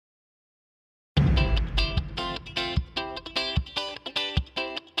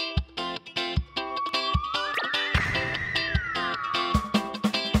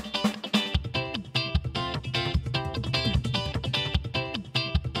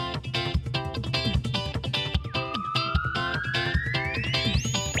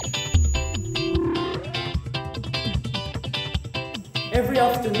every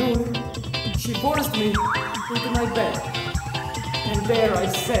afternoon, she forced me into my bed. And there I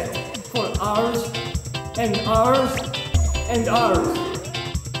sat for hours and hours and hours.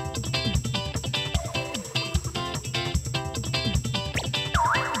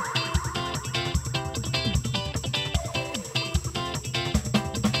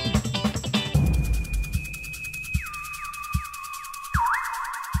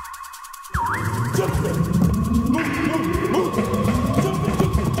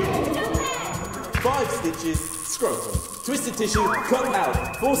 Scrotum. Twisted tissue, cut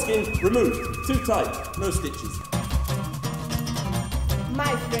out. Foreskin, removed. Too tight. No stitches.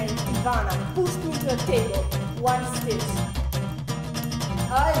 My friend Ivana pushed me to a table. 1 stitch.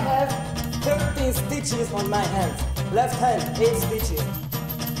 I have 13 stitches on my hands. Left hand, 8 stitches.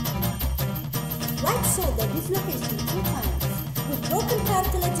 Right shoulder dislocation 2 times, with broken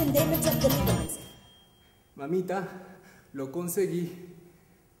cartilage and damage of the ligaments. Mamita, lo conseguí.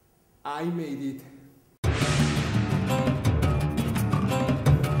 I made it.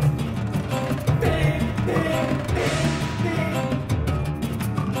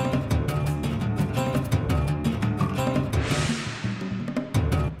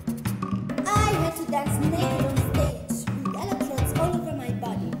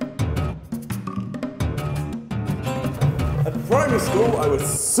 Primary school, I was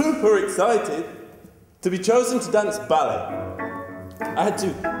super excited to be chosen to dance ballet. I had to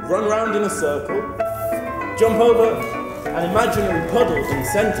run around in a circle, jump over an imaginary puddle in the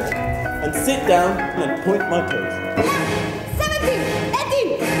centre, and sit down and then point my toes. 17,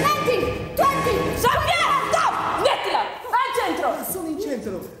 18, 19, 20, stop! Smettila! Al centro! Sono in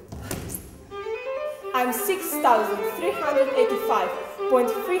centro. I'm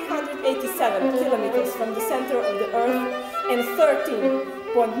 6,385.387 kilometers from the center of the earth and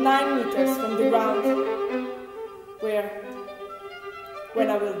 13.9 meters from the ground, where, when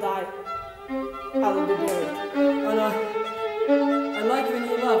I will die, I will be buried. Anna, I like when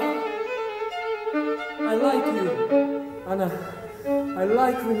you laugh. I like you. Anna, I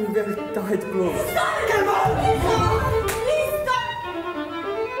like when you wear tight clothes. Come on! Please stop!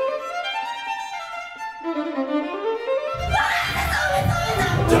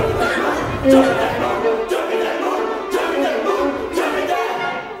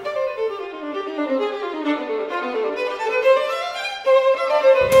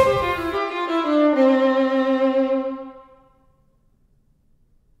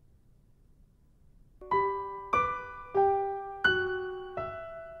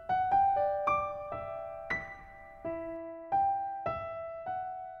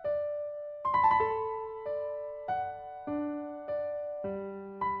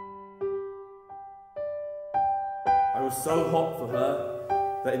 I was so hot for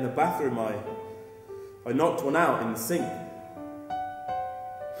her that in the bathroom I knocked one out in the sink.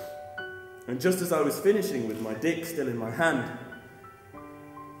 And just as I was finishing with my dick still in my hand,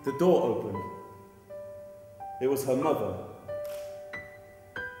 the door opened. It was her mother.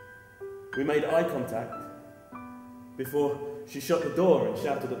 We made eye contact before she shut the door and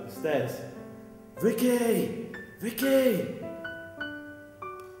shouted up the stairs, "Vicky! Vicky!"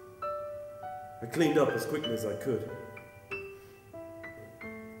 I cleaned up as quickly as I could.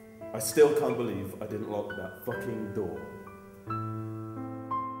 I still can't believe I didn't lock that fucking door.